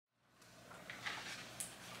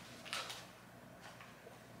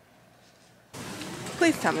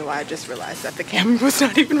Please tell me why I just realized that the camera was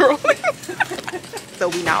not even rolling. So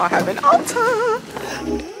we now have an Ulta.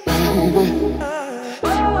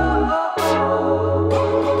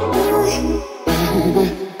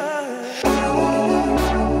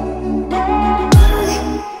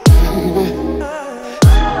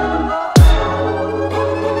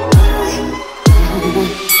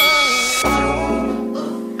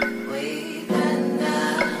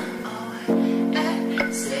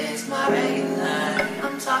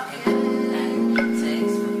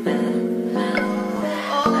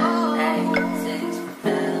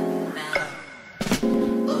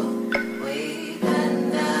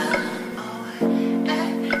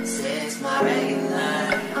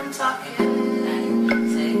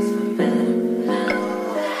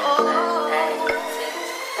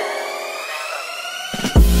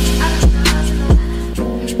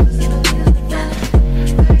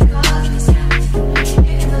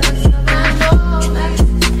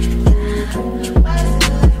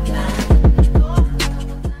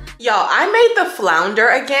 Y'all, I made the flounder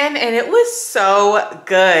again and it was so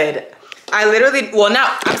good. I literally, well,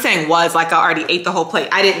 now I'm saying was, like I already ate the whole plate.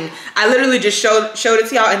 I didn't. I literally just showed it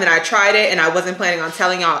to y'all and then I tried it and I wasn't planning on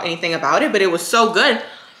telling y'all anything about it, but it was so good.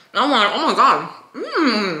 I'm like, oh my God.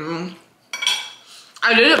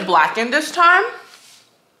 I did it blackened this time.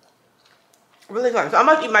 Really good. So I'm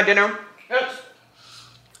about to eat my dinner. It's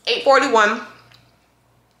 8:41.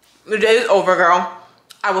 The day is over, girl.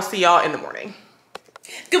 I will see y'all in the morning.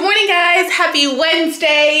 Good morning, guys. Happy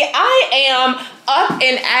Wednesday. I am up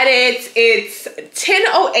and at it. It's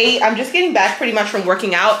 10:08. I'm just getting back pretty much from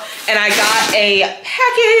working out and I got a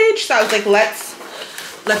package. So I was like,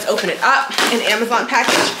 let's open it up. An Amazon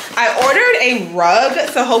package. I ordered a rug.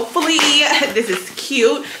 So hopefully this is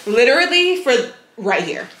cute. Literally for right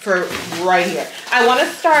here. I want to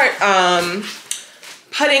start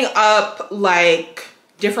putting up like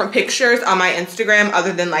different pictures on my Instagram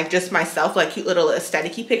other than like just myself, like cute little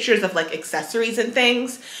aesthetic-y pictures of like accessories and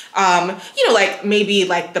things. You know, like maybe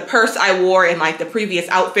like the purse I wore in like the previous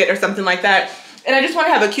outfit or something like that. And I just want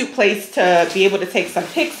to have a cute place to be able to take some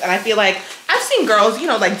pics. And I feel like I've seen girls, you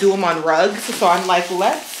know, like do them on rugs. So I'm like,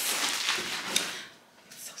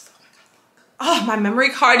 oh, my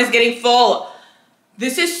memory card is getting full.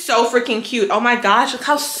 This is so freaking cute. Oh my gosh, look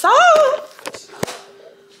how soft.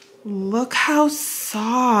 Look how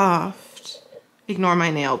soft. Ignore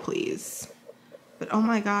my nail, please. But oh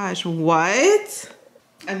my gosh, what?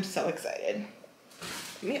 I'm so excited.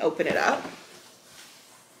 Let me open it up.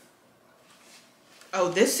 Oh,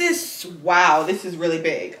 this is, wow, this is really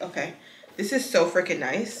big. Okay, this is so freaking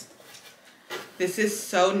nice. This is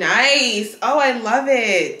so nice. Oh, I love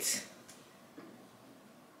it.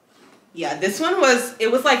 Yeah, this one was,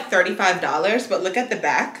 it was like $35, but look at the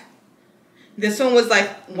back. This one was like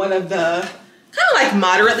one of the kind of like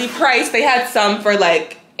moderately priced. They had some for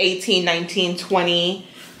like 18, 19, 20.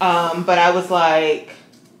 But I was like,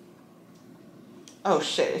 oh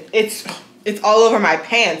shit. It's all over my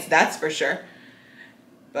pants, that's for sure.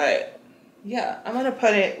 But yeah, I'm gonna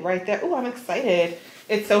put it right there. Oh, I'm excited.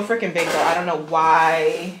 It's so freaking big though. I don't know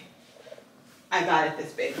why I got it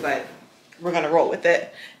this big, but we're gonna roll with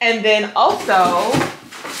it. And then also,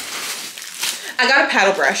 I got a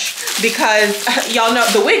paddle brush because y'all know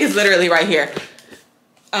the wig is literally right here.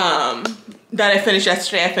 That I finished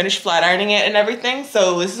yesterday. I finished flat ironing it and everything.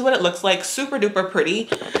 So this is what it looks like. Super duper pretty.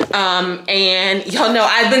 And y'all know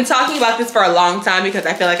I've been talking about this for a long time because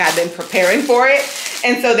I feel like I've been preparing for it.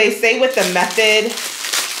 And so they say with the method,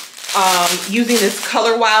 using this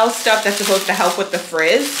Color Wow stuff that's supposed to help with the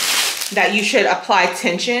frizz, that you should apply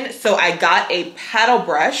tension. So I got a paddle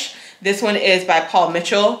brush. This one is by Paul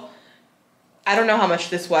Mitchell. I don't know how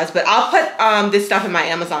much this was, but I'll put this stuff in my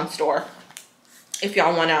Amazon store if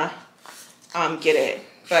y'all wanna get it.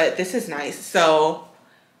 But this is nice. So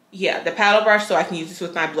yeah, the paddle brush, so I can use this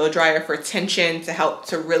with my blow dryer for tension to help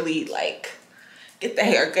to really like get the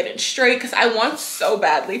hair good and straight, because I want so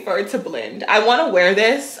badly for it to blend. I want to wear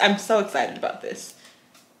this. I'm so excited about this,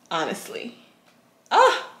 honestly.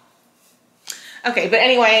 Ah. Okay, but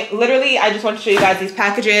anyway, literally, I just want to show you guys these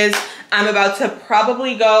packages. I'm about to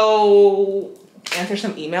probably go answer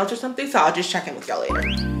some emails or something, so I'll just check in with y'all later.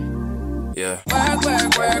 Yeah. Work,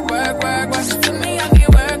 work, work, work, work, work. To me, I can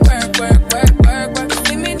work, work, work, work, work, work.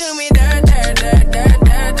 See me do me dirt, dirt, dirt, dirt,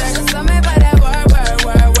 dirt, dirt. So me by that work, work,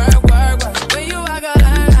 work, work, work, work. When you walk a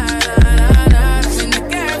line, line, line, line, line. When the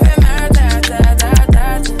girl say murder, da, da, da, da.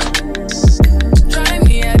 Try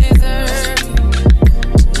me, I deserve it.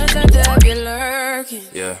 Nothing to be lurking.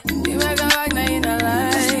 Yeah. You make a rock, now you don't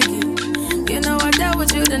like it. You know I dealt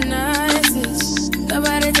with you the nicest.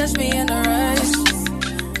 Nobody touched me in the right.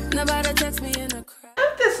 Nobody touched me in the crowd.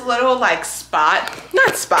 like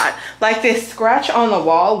like this scratch on the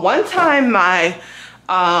wall. One time my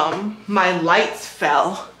my lights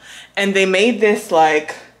fell and they made this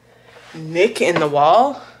like nick in the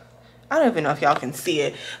wall. I don't even know if y'all can see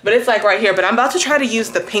it, but it's like right here. But I'm about to try to use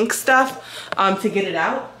the pink stuff to get it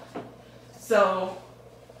out. So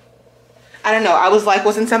I don't know. I was like,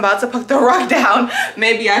 wasn't about to put the rug down.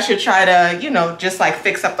 Maybe I should try to, you know, just like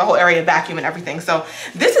fix up the whole area, vacuum and everything. So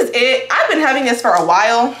this is it. I've been having this for a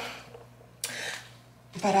while,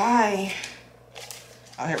 but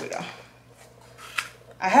oh, here we go.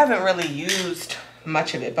 I haven't really used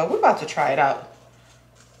much of it, but we're about to try it out.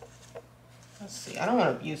 Let's see. I don't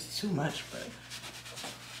want to use too much, but.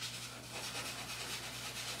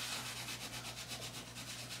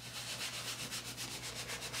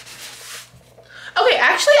 Okay,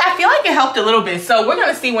 actually, I feel like it helped a little bit. So we're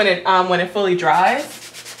gonna see when it fully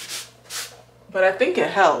dries. But I think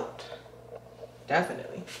it helped.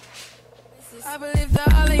 Definitely. I believe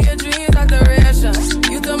that all of your dreams are duration.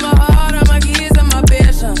 You took my heart, all my keys, and my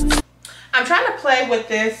patience. I'm trying to play with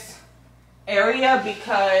this area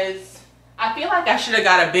because I feel like I should have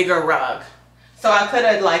got a bigger rug. So I could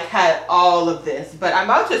have like had all of this. But I'm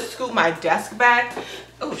about to scoot my desk back.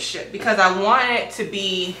 Oh shit, because I want it to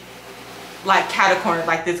be like catacornered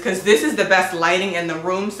like this, because this is the best lighting in the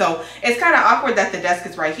room. So it's kind of awkward that the desk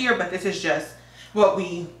is right here, but this is just what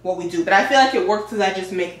we do. But I feel like it works because I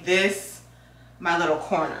just make this my little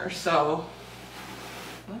corner. So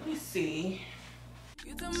let me see.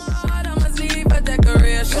 You took my heart, I must leave a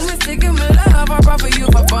decoration. You mistaken my love, I brought for you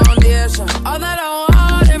for foundation. All that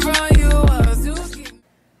I wanted from you was to keep.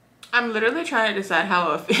 I'm literally trying to decide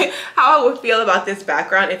how I would feel about this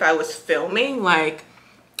background if I was filming. Like,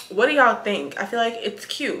 what do y'all think? I feel like it's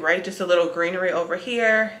cute, right? Just a little greenery over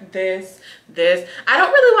here, this. I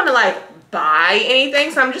don't really want to like buy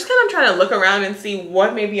anything, so I'm just kind of trying to look around and see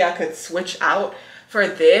what maybe I could switch out for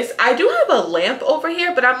this. I do have a lamp over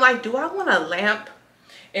here, but I'm like, do I want a lamp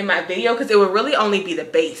in my video? Because it would really only be the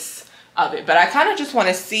base of it, but I kind of just want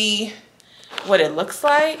to see what it looks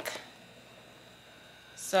like.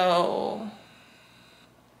 So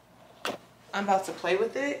I'm about to play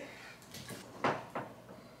with it.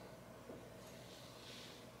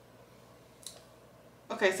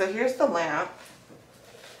 Okay, so here's the lamp.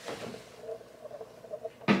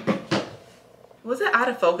 Was it out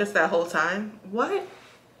of focus that whole time? What?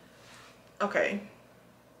 Okay.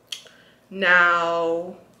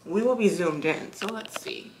 Now we will be zoomed in, so let's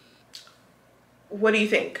see. What do you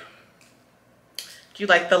think? Do you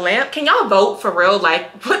like the lamp? Can y'all vote for real?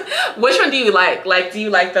 Like, which one do you like? Like, do you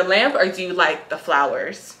like the lamp or do you like the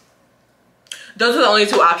flowers? Those are the only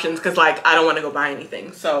two options, because like I don't want to go buy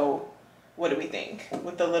anything. So what do we think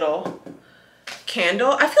with the little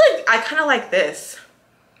candle? I feel like I kind of like this,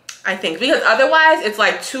 I think, because otherwise it's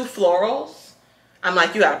like two florals. I'm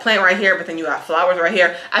like, you got a plant right here, but then you got flowers right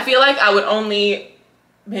here. I feel like I would only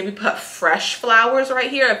maybe put fresh flowers right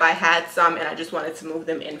here if I had some and I just wanted to move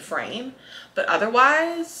them in frame. But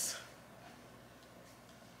otherwise,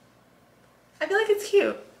 I feel like it's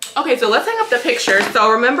cute. Okay, so let's hang up the picture.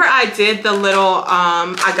 So remember I did the little,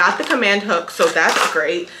 I got the command hook, so that's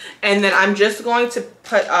great. And then I'm just going to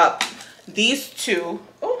put up these two.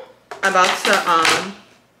 Oh, I'm about to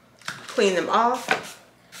clean them off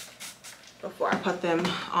before I put them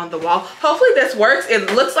on the wall. Hopefully this works.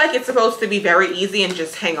 It looks like it's supposed to be very easy and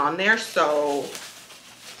just hang on there. So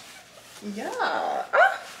yeah,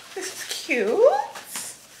 this is cute.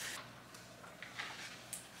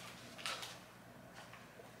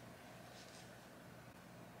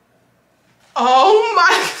 Oh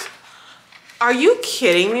my, are you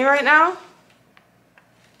kidding me right now?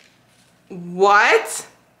 What?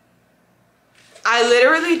 I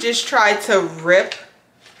literally just tried to rip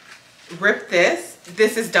this.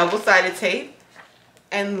 This is double-sided tape.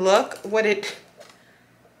 And look what it,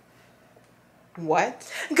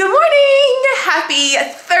 what? Good morning, happy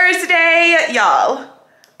Thursday, y'all.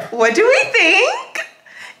 What do we think?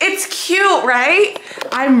 It's cute, right?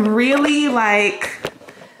 I'm really like,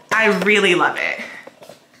 I really love it.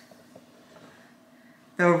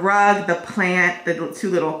 The rug, the plant, the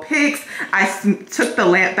two little pigs. I took the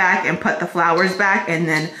lamp back and put the flowers back, and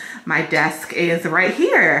then my desk is right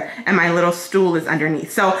here and my little stool is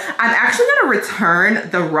underneath. So I'm actually gonna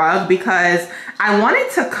return the rug because I want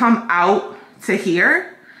it to come out to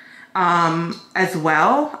here as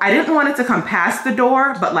well. I didn't want it to come past the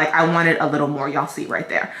door, but like I wanted a little more. Y'all see right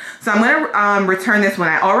there. So I'm gonna return this one.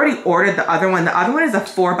 I already ordered the other one. The other one is a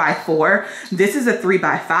 4x4. This is a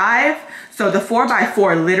 3x5. So the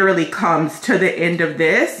 4x4 literally comes to the end of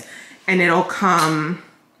this and it'll come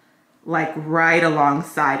like right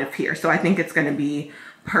alongside of here. So I think it's gonna be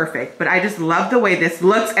perfect. But I just love the way this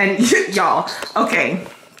looks. And y'all, okay.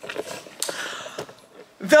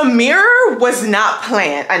 The mirror was not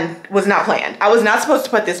planned. I was not supposed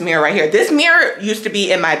to put this mirror right here. This mirror used to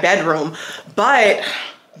be in my bedroom, but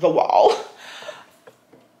the wall.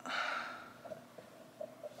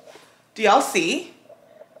 Do y'all see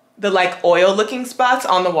the like oil looking spots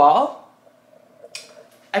on the wall?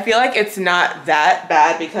 I feel like it's not that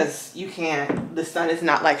bad because you can't, the sun is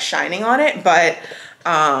not like shining on it, but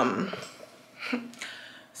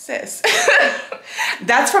sis,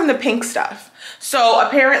 that's from the pink stuff. So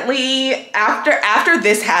apparently after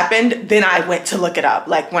this happened, then I went to look it up,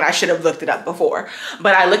 like when I should have looked it up before.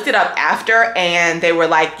 But I looked it up after and they were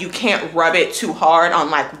like, you can't rub it too hard on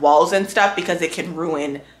like walls and stuff because it can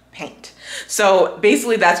ruin paint. So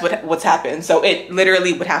basically that's what's happened. So it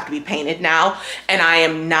literally would have to be painted now. And I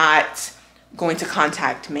am not going to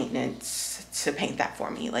contact maintenance to paint that for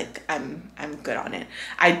me. Like I'm good on it.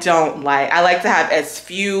 I like to have as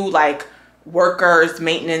few like workers,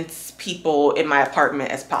 maintenance people in my apartment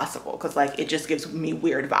as possible because like it just gives me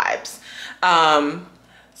weird vibes.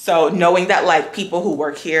 So knowing that like people who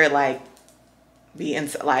work here like be in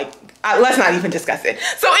like let's not even discuss it.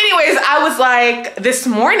 So anyways, I was like this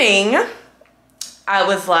morning I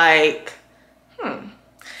was like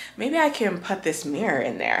maybe I can put this mirror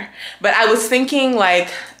in there, but I was thinking like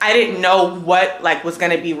I didn't know what like was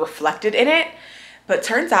going to be reflected in it, but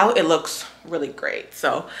turns out it looks really great.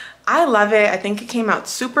 So I love it. I think it came out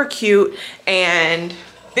super cute. And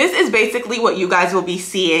this is basically what you guys will be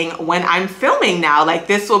seeing when I'm filming now. Like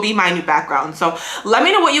this will be my new background. So let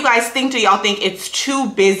me know what you guys think. Do y'all think it's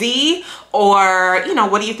too busy or, you know,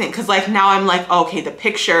 what do you think? Cause like now I'm like, okay, the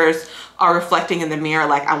pictures are reflecting in the mirror.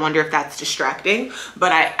 Like I wonder if that's distracting,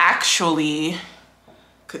 but I actually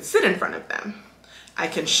could sit in front of them. I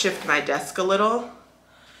can shift my desk a little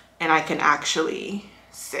and I can actually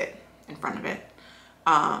sit in front of it.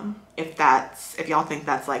 If y'all think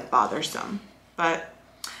that's like bothersome, but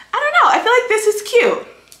I don't know. I feel like this is cute.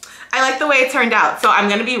 I like the way it turned out. So I'm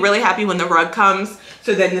going to be really happy when the rug comes.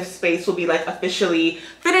 So then the space will be like officially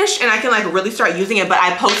finished and I can like really start using it. But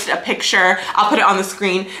I posted a picture, I'll put it on the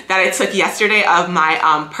screen, that I took yesterday of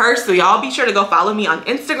my purse. So y'all be sure to go follow me on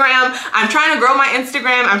Instagram. I'm trying to grow my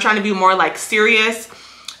Instagram. I'm trying to be more like serious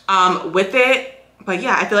with it. But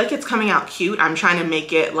yeah, I feel like it's coming out cute. I'm trying to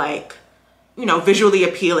make it like, you know, visually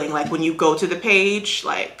appealing. Like when you go to the page,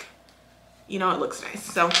 like, you know, it looks nice.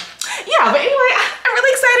 So yeah, but anyway, I'm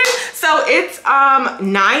really excited. So it's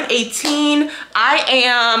 9:18. I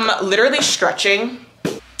am literally stretching.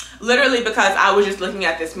 Literally because I was just looking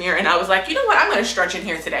at this mirror and I was like, you know what, I'm gonna stretch in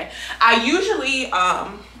here today. I usually,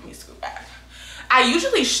 let me scoot back. I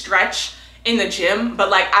usually stretch in the gym, but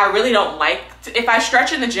like I really don't like if I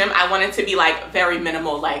stretch in the gym, I want it to be like very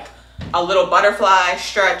minimal, like a little butterfly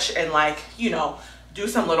stretch and like, you know, do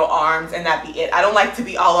some little arms and that be it. I don't like to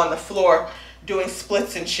be all on the floor doing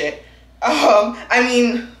splits and shit. I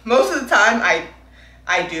mean, most of the time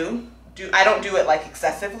I don't do it like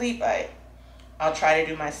excessively, but I'll try to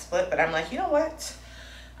do my split. But I'm like, you know what?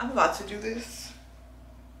 I'm about to do this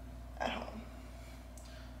at home.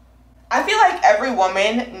 I feel like every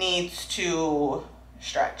woman needs to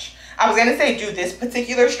stretch. I was gonna say do this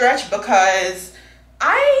particular stretch because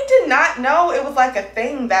I did not know it was like a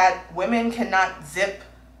thing that women cannot zip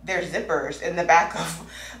their zippers in the back of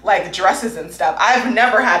like dresses and stuff. I've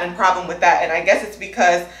never had a problem with that, and I guess it's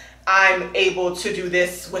because I'm able to do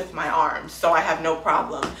this with my arms, so I have no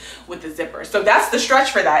problem with the zipper. So that's the stretch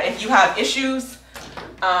for that. If you have issues,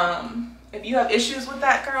 with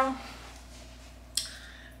that, girl,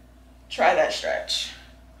 try that stretch.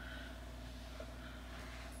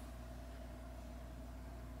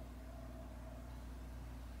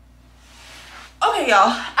 Okay,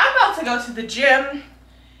 y'all, I'm about to go to the gym.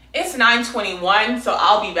 It's 9:21, so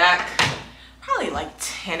I'll be back probably like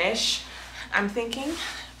 10-ish, I'm thinking.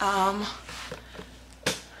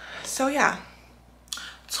 So yeah,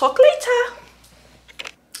 talk later.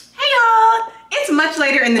 Hey y'all, it's much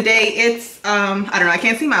later in the day. It's I don't know, I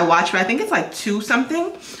can't see my watch, but I think it's like 2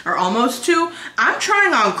 something or almost 2. I'm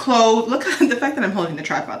trying on clothes. Look at the fact that I'm holding the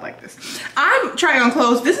tripod like this. I'm trying on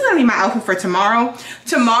clothes. This is gonna be my outfit for tomorrow.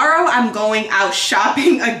 Tomorrow I'm going out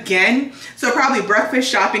shopping again, so probably breakfast,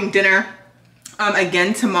 shopping, dinner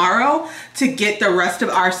again tomorrow to get the rest of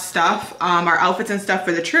our stuff, our outfits and stuff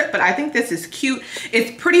for the trip. But I think this is cute.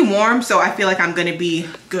 It's pretty warm, so I feel like I'm gonna be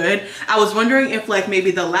good. I was wondering if like maybe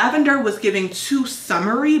the lavender was giving too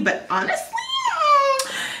summery, but honestly,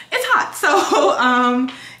 it's hot. So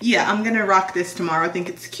yeah, I'm gonna rock this tomorrow. I think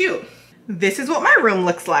it's cute. This is what my room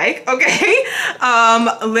looks like, okay?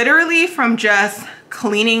 Literally from just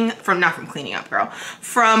not from cleaning up, girl,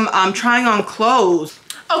 from trying on clothes.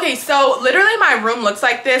 Okay, so literally my room looks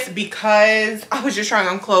like this because I was just trying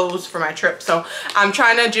on clothes for my trip. So I'm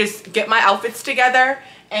trying to just get my outfits together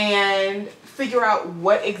and figure out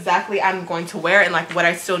what exactly I'm going to wear and like what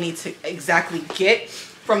I still need to exactly get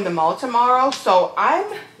from the mall tomorrow. So I'm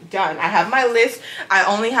done. I have my list. I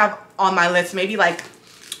only have on my list maybe like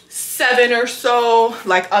 7 or so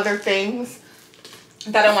like other things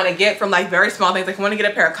that I want to get, from like very small things. Like I want to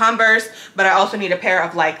get a pair of Converse, but I also need a pair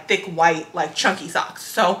of like thick white like chunky socks.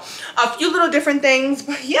 So a few little different things.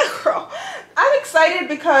 But yeah, girl, I'm excited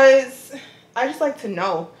because I just like to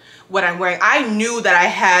know what I'm wearing. I knew that I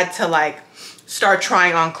had to like start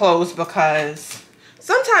trying on clothes because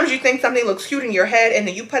sometimes you think something looks cute in your head and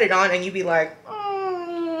then you put it on and you be like,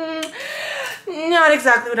 not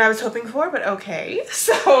exactly what I was hoping for, but okay.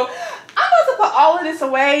 So I'm about to put all of this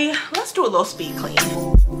away. Let's do a little speed clean.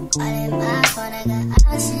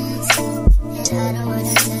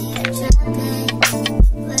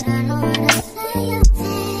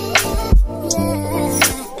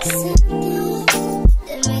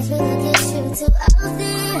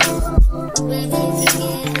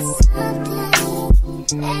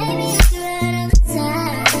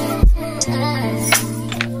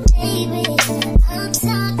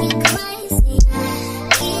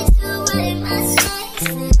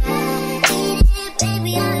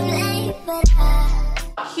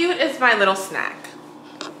 My little snack.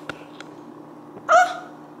 Oh.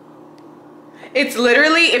 It's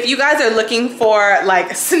literally, if you guys are looking for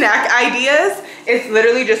like snack ideas, it's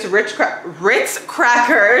literally just Ritz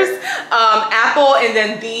crackers, apple, and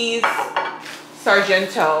then these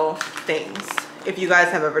Sargento things, if you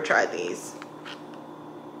guys have ever tried these.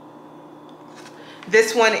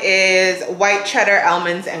 This one is white cheddar,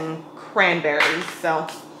 almonds, and cranberries. So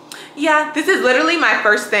yeah, this is literally my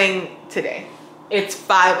first thing today. It's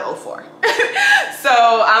 5:04. So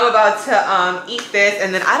I'm about to eat this,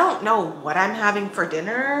 and then I don't know what I'm having for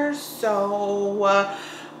dinner, so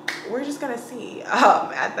we're just gonna see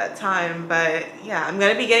at that time. But yeah, I'm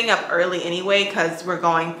gonna be getting up early anyway because we're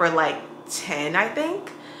going for like 10, I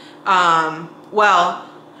think. Well,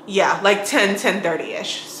 yeah, like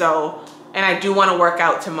 10:30ish. So, and I do want to work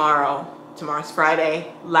out tomorrow. Tomorrow's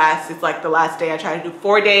Friday. It's like the last day. I try to do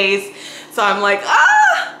 4 days, so I'm like,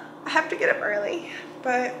 I have to get up early.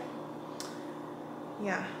 But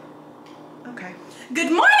yeah, okay. Good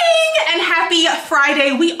morning and happy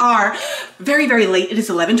Friday. We are very, very late. It is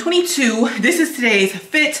 11:22. This is today's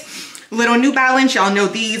fit. Little New Balance. Y'all know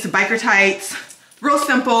these biker tights. Real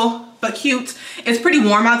simple but cute. It's pretty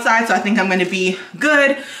warm outside, so I think I'm gonna be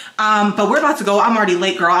good. But we're about to go. I'm already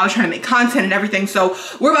late, girl. I was trying to make content and everything, so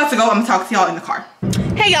we're about to go. I'm gonna talk to y'all in the car.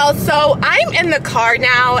 Hey y'all, so I'm in the car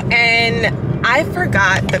now and I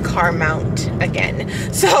forgot the car mount again.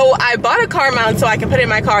 So I bought a car mount so I can put it in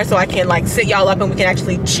my car so I can like sit y'all up and we can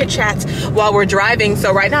actually chit chat while we're driving.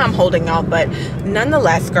 So right now I'm holding y'all, but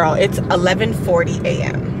nonetheless, girl, it's 11:40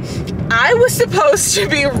 a.m. I was supposed to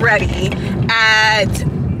be ready at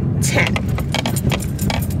 10.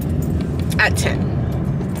 At 10.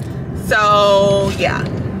 So yeah,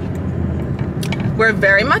 we're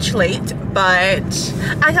very much late, but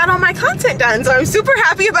I got all my content done, so I'm super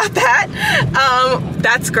happy about that.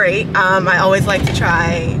 That's great. I always like to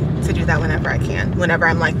try to do that whenever I can, whenever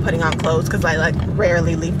I'm like putting on clothes, because I like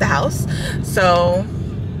rarely leave the house. So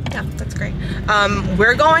yeah, that's great.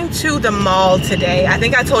 We're going to the mall today. I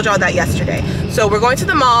think I told y'all that yesterday. So we're going to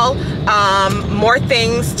the mall. More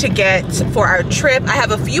things to get for our trip. I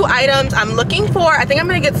have a few items I'm looking for. I think I'm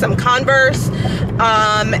gonna get some Converse,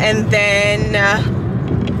 and then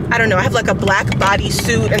I don't know, I have like a black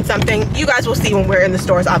bodysuit and something. You guys will see when we're in the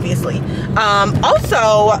stores, obviously.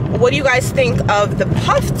 Also, what do you guys think of the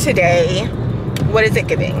puff today? What is it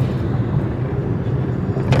giving?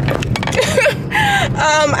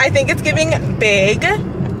 I think it's giving big.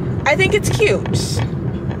 I think it's cute.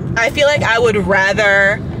 I feel like I would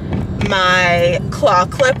rather my claw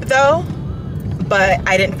clip though, but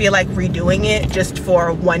I didn't feel like redoing it just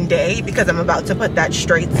for one day because I'm about to put that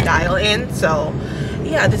straight style in. So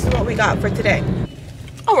yeah, this is what we got for today.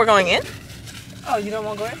 Oh, we're going in? Oh, you don't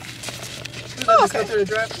want to go in? Oh, okay. Go through the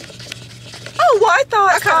drive? Oh, well, I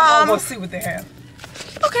thought... I kind of want to see what they have.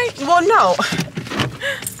 Okay, well, no.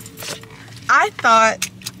 I thought,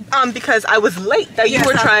 because I was late, that you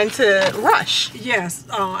were trying to rush. Yes,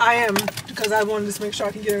 I am, because I wanted to make sure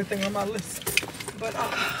I can get everything on my list. But,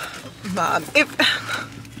 Mom, if...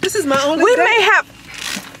 this is my only We day. may have...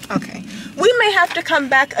 Okay. We may have to come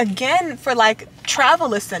back again for, like,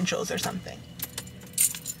 travel essentials or something.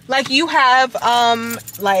 Like, you have,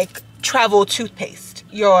 like, travel toothpaste.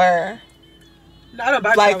 Your I don't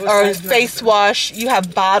buy like, travel or size face nothing. wash. You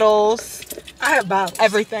have bottles, I have bottles.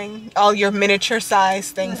 everything, all your miniature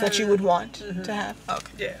size things that you would want to have.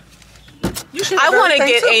 Okay. Yeah. You should. I have want to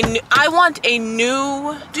everything, get too. I want a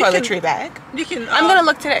new toiletry bag. You can. I'm gonna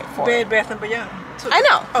look today for it. Bed Bath and Beyond. too. I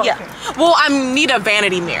know. Oh, yeah. okay. Well, I need a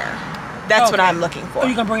vanity mirror. That's what Okay. I'm looking for. Oh,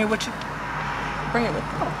 you gonna bring it with you? Bring it with me.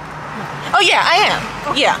 Oh yeah, I am.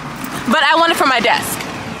 Yeah, but I want it for my desk.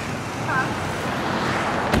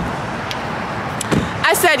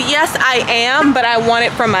 I said yes, I am, but I want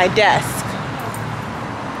it for my desk.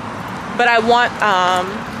 But I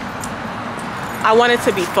want it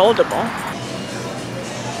to be foldable.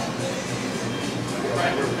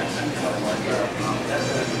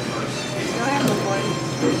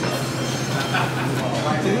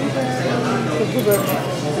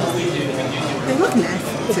 They look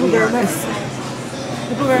nice, to be honest.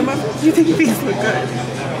 The blueberry muffins? You think these look good?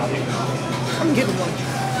 I'm getting one.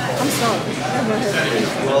 I'm sorry.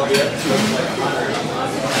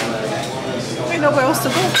 Ain't nowhere else to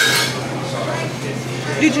go.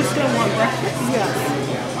 You just still want breakfast? Yes.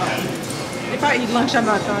 If I eat lunch, I'm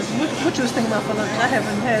not done. What you was thinking about for lunch? I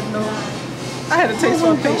haven't had no. I had a taste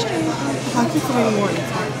for a pastry. I'll get some any more in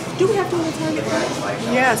time. Do we have to go to Target first?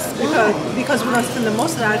 Yes, because we're gonna spend the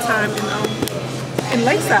most of our time in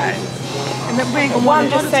Lakeside, and then we ain't gonna Well, want I'm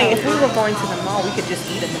to go just to saying, if we Target. were going to the mall, we could just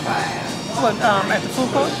eat at the mall. What, at the food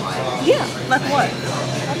court? Yeah. Like what?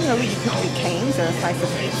 I don't know, you could do canes or a slice of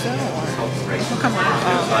pizza or... Well, come on.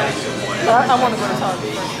 I want to go to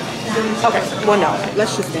Target first. Okay, well no,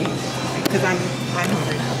 let's just stay because I'm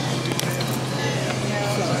hungry.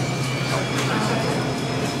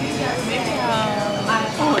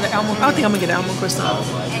 Oh, the almond. I think I'm gonna get the almond croissant.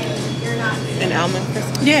 An almond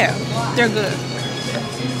crisp. Yeah, they're good.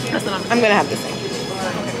 That's what I'm gonna have the same.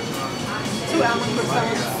 2 almond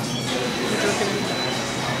croissants.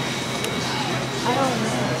 I don't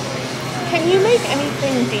know. Can you make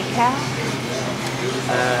anything decaf?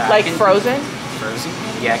 Like frozen? Frozen?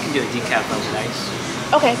 Yeah, I can do a decaf over ice.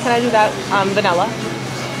 Okay, can I do that? Vanilla.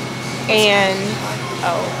 And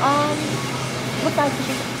what size did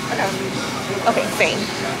you? I got them. Okay, same.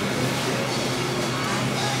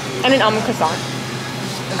 And an almond croissant.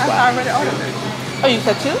 I already ordered it. Oh, you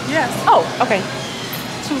said 2? Yes. Oh, okay.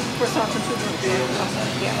 2 croissants and 2 drinks.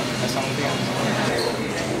 Yeah. That's all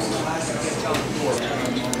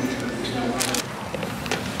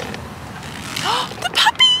The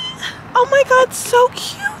puppy! Oh my god, so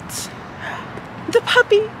cute! The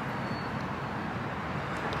puppy.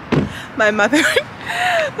 My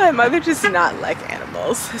mother does not like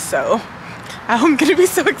animals, so I'm gonna be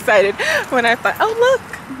so excited when I find, oh look!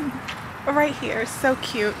 Right here, so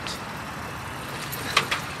cute.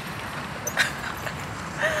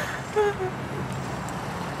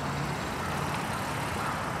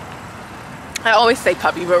 I always say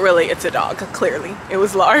puppy, but really it's a dog, clearly. It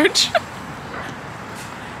was large.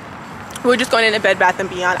 We're just going into Bed Bath &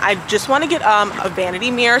 Beyond. I just want to get a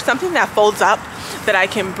vanity mirror, something that folds up that I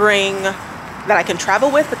can bring, that I can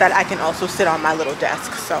travel with, but that I can also sit on my little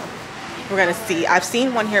desk. So we're gonna see. I've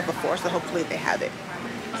seen one here before, so hopefully they have it.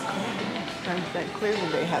 And clearly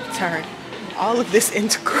they have turned all of this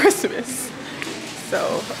into Christmas.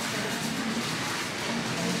 So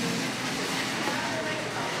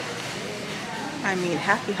I mean,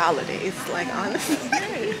 happy holidays, like honestly.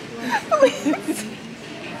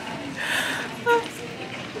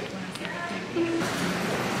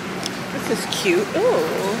 This is cute. Ooh.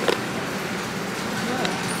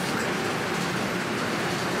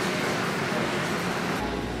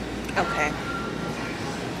 Okay.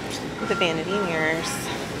 The vanity mirrors.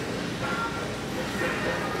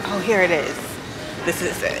 Oh, here it is. This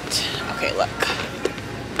is it. Okay, look.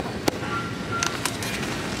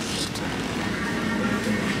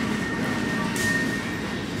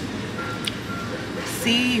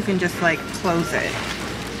 See, you can just like close it,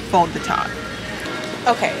 fold the top.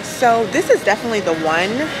 Okay, so this is definitely the one,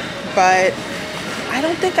 but I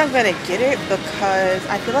don't think I'm gonna get it because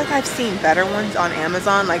I feel like I've seen better ones on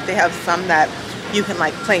Amazon. Like they have some that you can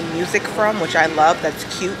like play music from, which I love. That's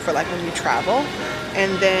cute for like when you travel.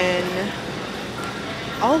 And then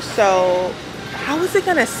also, how is it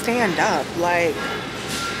gonna stand up? Like,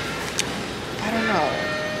 I don't know.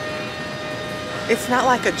 It's not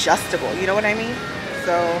like adjustable, you know what I mean?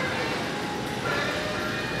 So,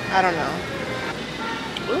 I don't know.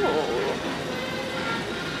 Ooh.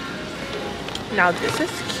 Now this is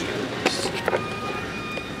cute.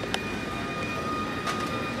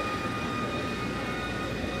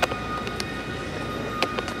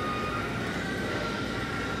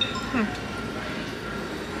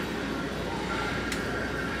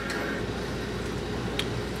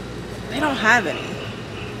 they don't have any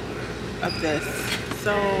of this,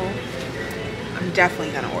 so I'm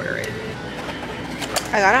definitely gonna order it.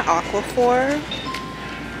 I got an Aquaphor.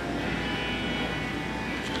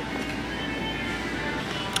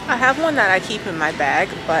 I have one that I keep in my bag,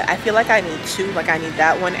 but I feel like I need two. Like I need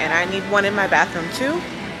that one and I need one in my bathroom too.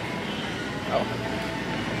 Oh.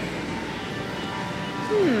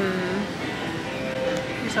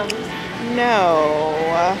 You saw this?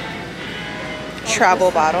 No.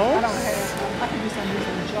 Travel bottles. I don't have. I can do some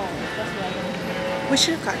using jars. That's what I don't. We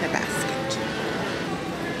should have gotten a basket.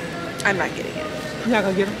 I'm not getting it. You're not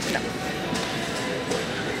gonna get them?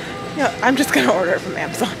 No. No, I'm just gonna order it from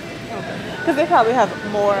Amazon. Okay. Because they probably have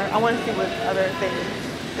more. I want to see what other things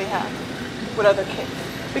they have. What other kits.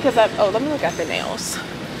 Because oh, let me look at the nails.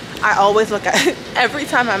 I always look at, every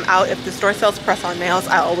time I'm out, if the store sells press-on nails,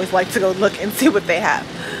 I always like to go look and see what they have.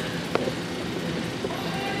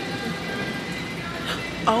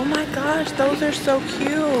 Oh my gosh, those are so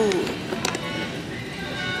cute.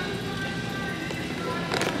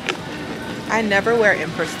 I never wear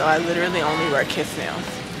Empress though. I literally only wear Kiss nails.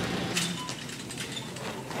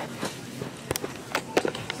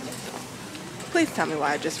 Please tell me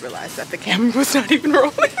why I just realized that the camera was not even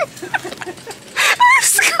rolling. I'm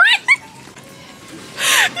screaming.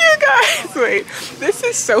 You guys, wait. This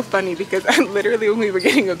is so funny because I literally, when we were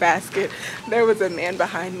getting a basket, there was a man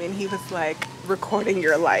behind me and he was like recording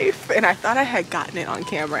your life. And I thought I had gotten it on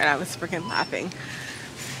camera and I was freaking laughing.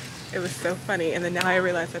 It was so funny. And then now I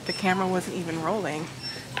realized that the camera wasn't even rolling.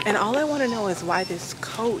 And all I want to know is why this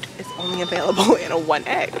coat is only available in a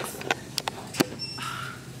 1X.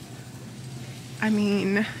 I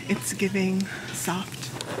mean, it's giving soft.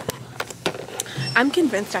 I'm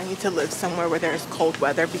convinced I need to live somewhere where there's cold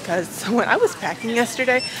weather because when I was packing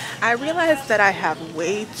yesterday, I realized that I have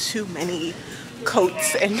way too many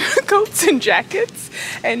coats and jackets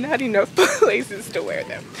and not enough places to wear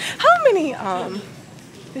them. How many,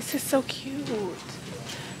 this is so cute.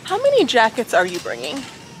 How many jackets are you bringing?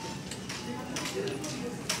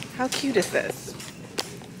 How cute is this?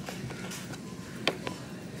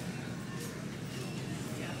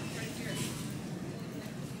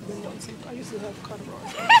 I used to have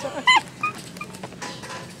corduroys.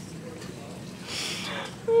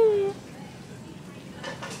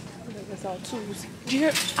 That's all twos.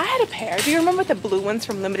 I had a pair. Do you remember the blue ones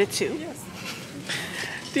from Limited 2? Yes.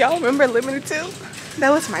 Do y'all remember Limited 2?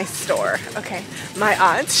 That was my store. Okay. My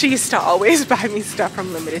aunt, she used to always buy me stuff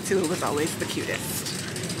from Limited 2. It was always the cutest.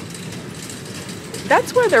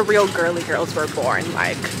 That's where the real girly girls were born.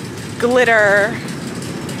 Like glitter,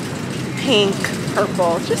 pink,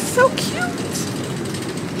 purple. Just so cute.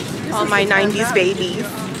 All my 90s babies.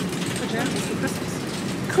 Pajamas for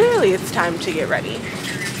Christmas. Clearly it's time to get ready.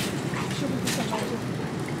 Should we do something like this?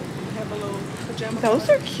 Have a little pajama. Those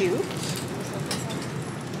are cute.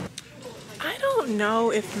 I don't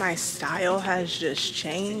know if my style has just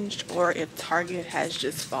changed or if Target has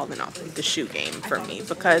just fallen off of the shoe game for me,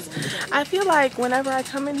 because I feel like whenever I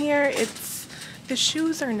come in here, the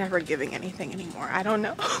shoes are never giving anything anymore. I don't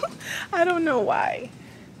know. I don't know why.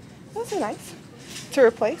 Those are nice to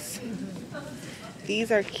replace.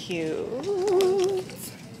 These are cute.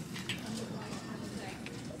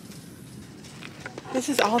 This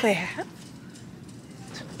is all they have?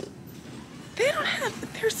 They don't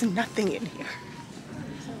have, there's nothing in here.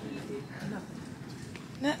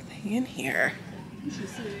 Nothing in here.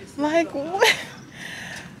 Like what?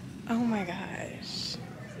 Oh my gosh.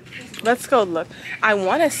 Let's go look. I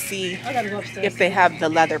want to see if they have the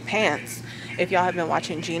leather pants. If y'all have been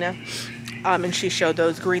watching Gina, and she showed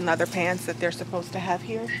those green leather pants that they're supposed to have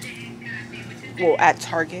here. Well, at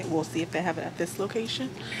Target. We'll see if they have it at this location.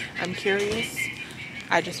 I'm curious.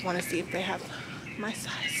 I just want to see if they have my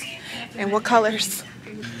size. And what colors?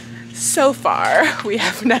 So far, we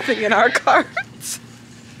have nothing in our carts.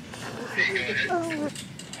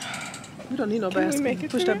 We don't need no Can we basket. make it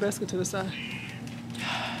Push through? that basket to the side.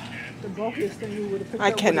 The bulkiest thing we would have picked I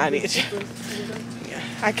up cannot would have eat. been Yeah,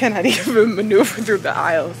 I cannot even maneuver through the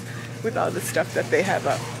aisles with all the stuff that they have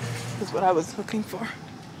up. This is what I was looking for.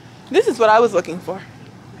 This is what I was looking for.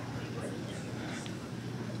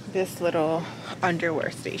 This little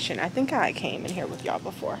underwear station. I think I came in here with y'all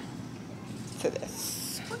before. To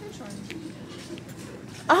this. What are they trying to do?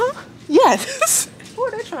 Yes.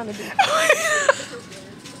 What are they trying to do?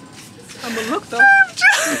 I'm gonna look though.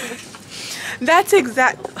 That's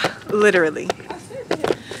literally.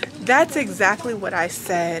 That's exactly what I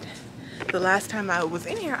said the last time I was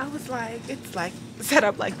in here. I was like, it's like set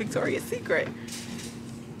up like Victoria's Secret.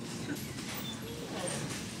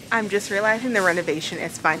 I'm just realizing the renovation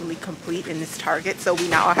is finally complete in this Target, so we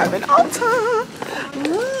now have an Ulta.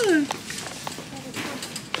 Look.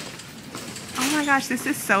 Oh my gosh, this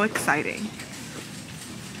is so exciting.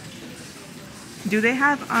 Do they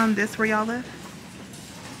have this where y'all live?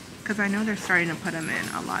 Because I know they're starting to put them in,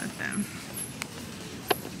 a lot of them.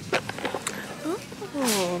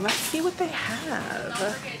 Oh, let's see what they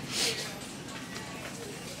have.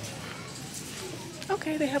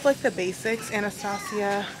 Okay, they have like the basics,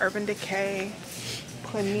 Anastasia, Urban Decay,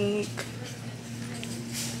 Clinique.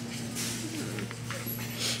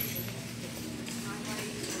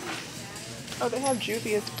 Oh, they have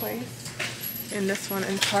Juvia's Place in this one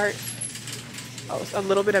in Tarte. Oh, it's a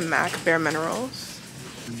little bit of MAC Bare Minerals.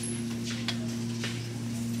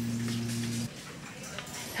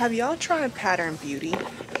 Have y'all tried Pattern Beauty?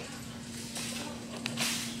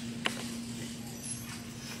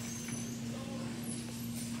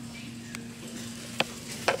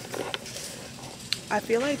 I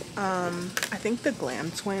feel like, I think the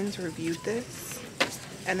Glam Twins reviewed this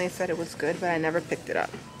and they said it was good, but I never picked it up.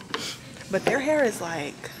 But their hair is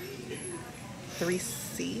like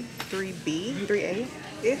 3C, 3B,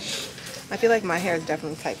 3A-ish. I feel like my hair is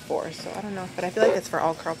definitely type 4, so I don't know. But I feel like it's for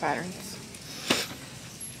all curl patterns.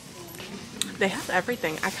 They have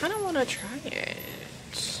everything. I kind of want to try it.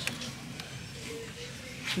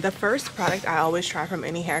 The first product I always try from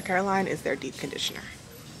any hair care line is their deep conditioner.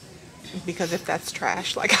 Because if that's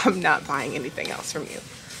trash, like, I'm not buying anything else from you.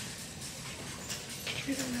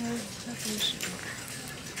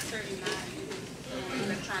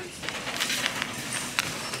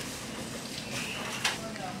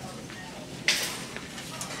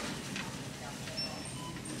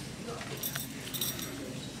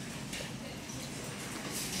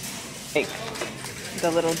 Like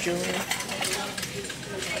the little jewelry.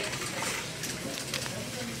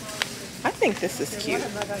 I think this is cute.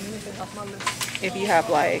 If you have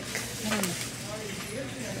like,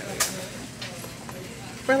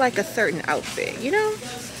 for like a certain outfit, you know?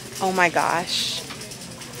 Oh my gosh.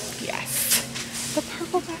 Yes. The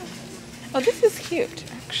purple bag. Oh, this is cute,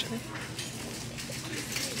 actually.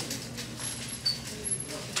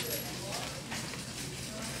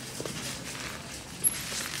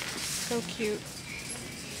 So cute.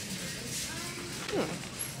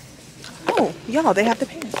 Oh, y'all, they have the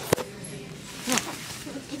pants. Oh.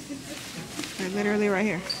 They're literally right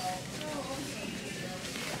here.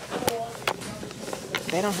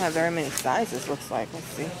 They don't have very many sizes, looks like. Let's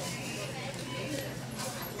see.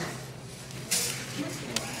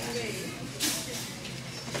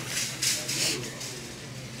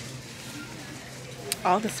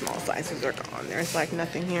 All the small sizes are gone. There's like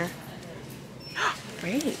nothing here.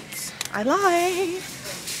 Wait, I lied.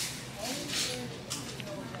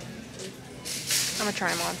 I'm gonna try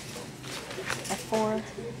them on. A 4.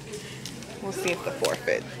 We'll see if the 4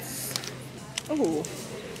 fits. Ooh.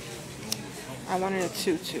 I wanted a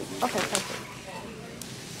 2 too. Okay,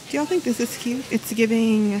 perfect. Do y'all think this is cute? It's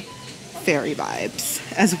giving fairy vibes,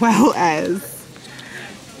 as well as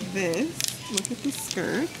this. Look at the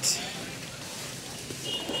skirt.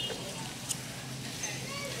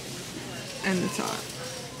 And the top.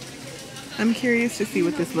 I'm curious to see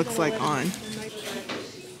what this looks like on.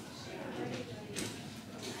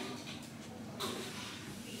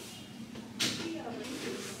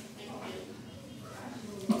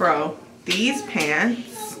 Bro, these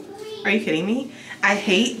pants, are you kidding me? I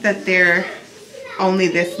hate that they're only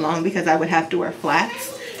this long because I would have to wear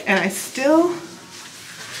flats and I still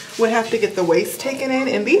would have to get the waist taken in,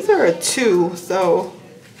 and these are a 2, so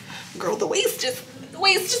girl, the waist just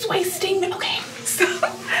wasting. Okay,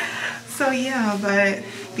 so yeah, but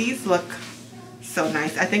these look so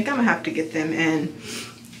nice. I think I'm gonna have to get them and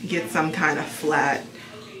get some kind of flat,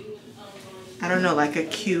 I don't know, like a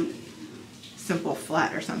cute simple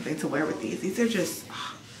flat or something to wear with these. These are just,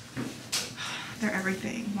 they're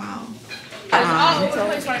everything. Wow.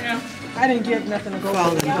 I didn't get nothing to go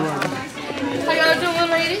with. How y'all doing,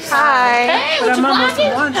 ladies? Hi. Hey, what you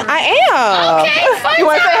vlogging? I am. Okay, fun. You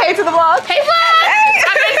want to say hey to the vlog? Hey, vlog. Hey.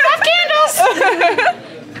 I made some candles.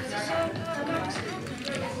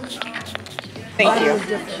 Thank you.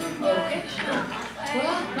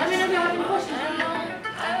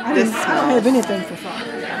 I don't have anything for fun.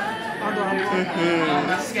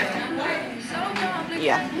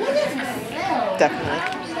 Yeah, definitely.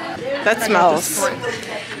 That smells.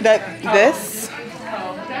 This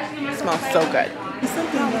smells so good.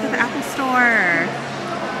 Something in the Apple Store.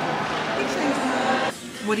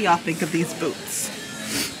 What do y'all think of these boots?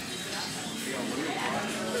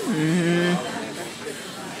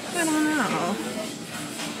 I don't know.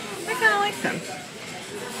 I kind of like them.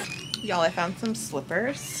 Y'all, I found some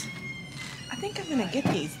slippers. I think I'm gonna get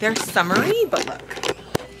these. They're summery, but look.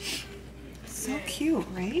 So cute,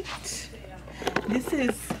 right? This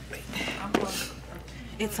is,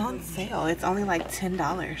 it's on sale. It's only like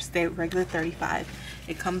 $10. They're regular $35.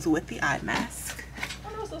 It comes with the eye mask.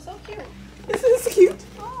 Oh no, so cute. This is cute.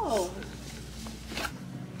 Oh.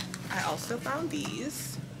 I also found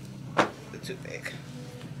these. They're too big.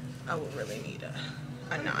 I would really need a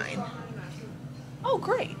 9. Oh,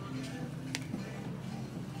 great.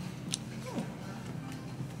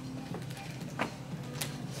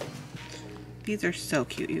 These are so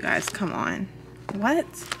cute, you guys. Come on. What?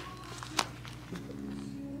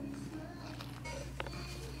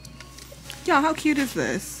 Y'all, how cute is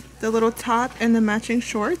this? The little top and the matching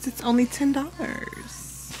shorts. It's only $10.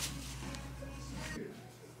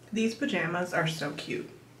 These pajamas are so cute.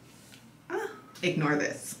 Ignore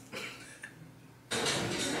this.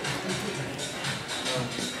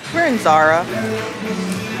 We're in Zara.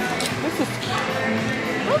 This is,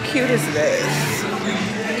 how cute is this?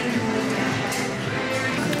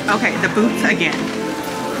 Okay, the boots again.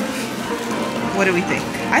 What do we think?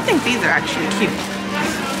 I think these are actually cute.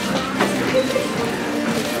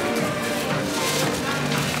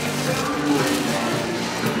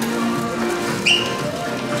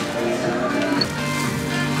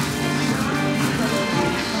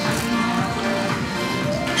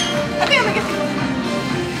 Okay, I'm gonna get these.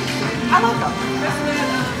 I love them.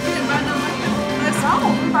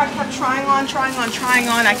 I kept trying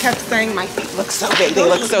on. I kept saying my feet look so big. They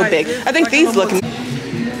look so big. I think these look.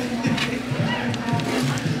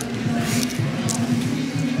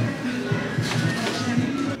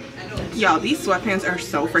 Y'all, these sweatpants are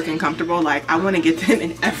so freaking comfortable. Like, I want to get them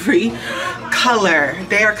in every color.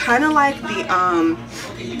 They are kind of like the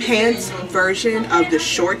pants version of the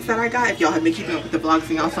shorts that I got. If y'all have been keeping up with the vlogs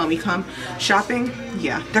and y'all saw me come shopping,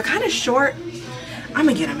 yeah, they're kind of short. I'm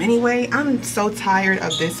gonna get them anyway. I'm so tired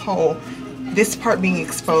of this part being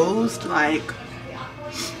exposed. Like,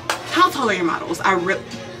 how tall are your models? I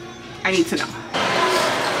need to know.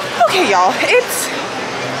 Okay, y'all, it's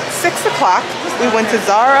 6 o'clock. We went to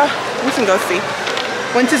Zara. We can go see.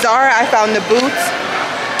 Went to Zara. I found the boots,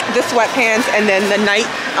 the sweatpants, and then the night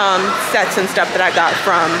sets and stuff that I got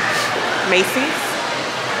from Macy's.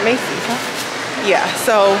 Macy's, huh? Yeah,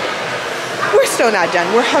 so we're still not done.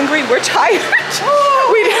 We're hungry. We're tired.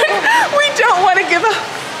 We don't want to give up.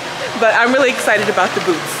 But I'm really excited about the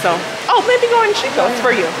boots. So, oh, maybe go in Chico. It's for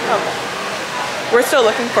you. Okay. We're still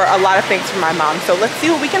looking for a lot of things for my mom. So let's see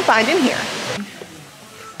what we can find in here.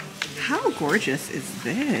 How gorgeous is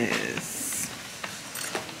this?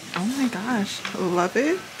 Oh my gosh, love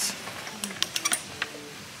it.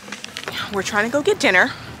 We're trying to go get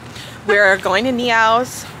dinner. We're going to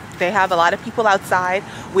Neo's. They have a lot of people outside.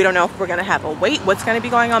 We don't know if we're gonna have a wait, what's gonna be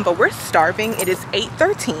going on, but we're starving. It is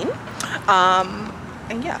 8:13.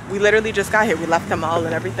 And yeah, we literally just got here. We left them all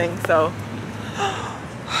and everything, so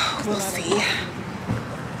we'll see.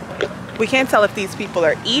 We can't tell if these people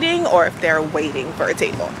are eating or if they're waiting for a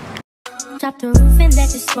table. Drop the roof and let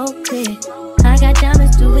the smoke clear. I got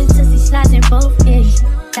diamonds doing sissy slides in both ears.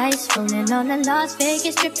 Dice rolling on the Las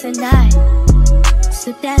Vegas strip tonight.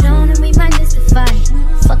 Slip that on and we might miss the fight.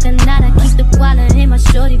 Fuck a night, I keep the wallet in my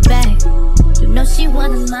shorty bag. You know she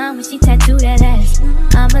wanna mine when she tattoo that ass.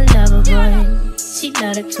 I'm a lover boy, she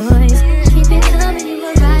love the toys. Keep it coming, you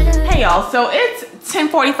a rider. Hey y'all, so it's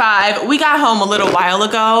 10:45. We got home a little while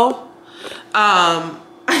ago.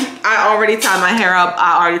 I already tied my hair up.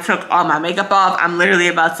 I already took all my makeup off. I'm literally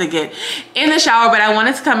about to get in the shower, but I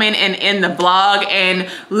wanted to come in and end the vlog. And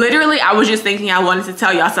literally, I was just thinking I wanted to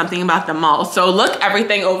tell y'all something about the mall. So look,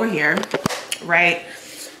 everything over here, right?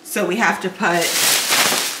 So we have to put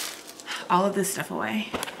all of this stuff away.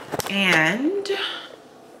 And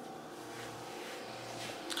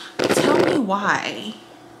tell me why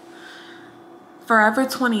Forever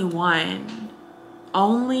 21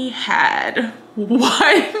 only had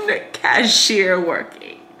one cashier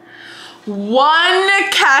working. One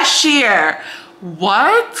cashier.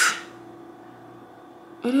 What?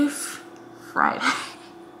 It is Friday.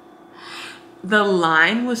 The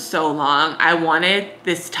line was so long. I wanted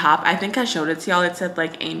this top. I think I showed it to y'all. It said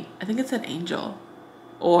like, I think it said Angel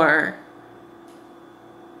or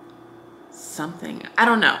something. I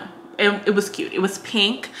don't know. It was cute. It was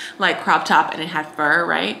pink, like crop top, and it had fur,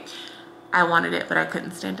 right? I wanted it, but I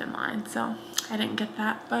couldn't stand in line, so I didn't get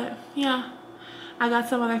that. But yeah, I got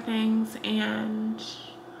some other things, and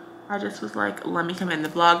I just was like, let me come in the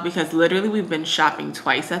vlog, because literally we've been shopping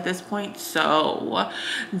twice at this point. So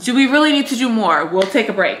do we really need to do more? We'll take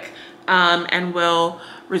a break and we'll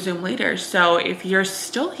resume later. So if you're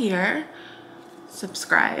still here,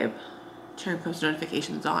 subscribe, turn post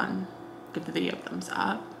notifications on, give the video a thumbs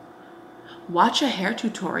up, watch a hair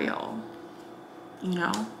tutorial. you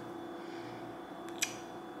know,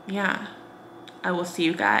 yeah, I will see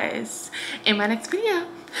you guys in my next video.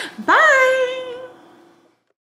 Bye.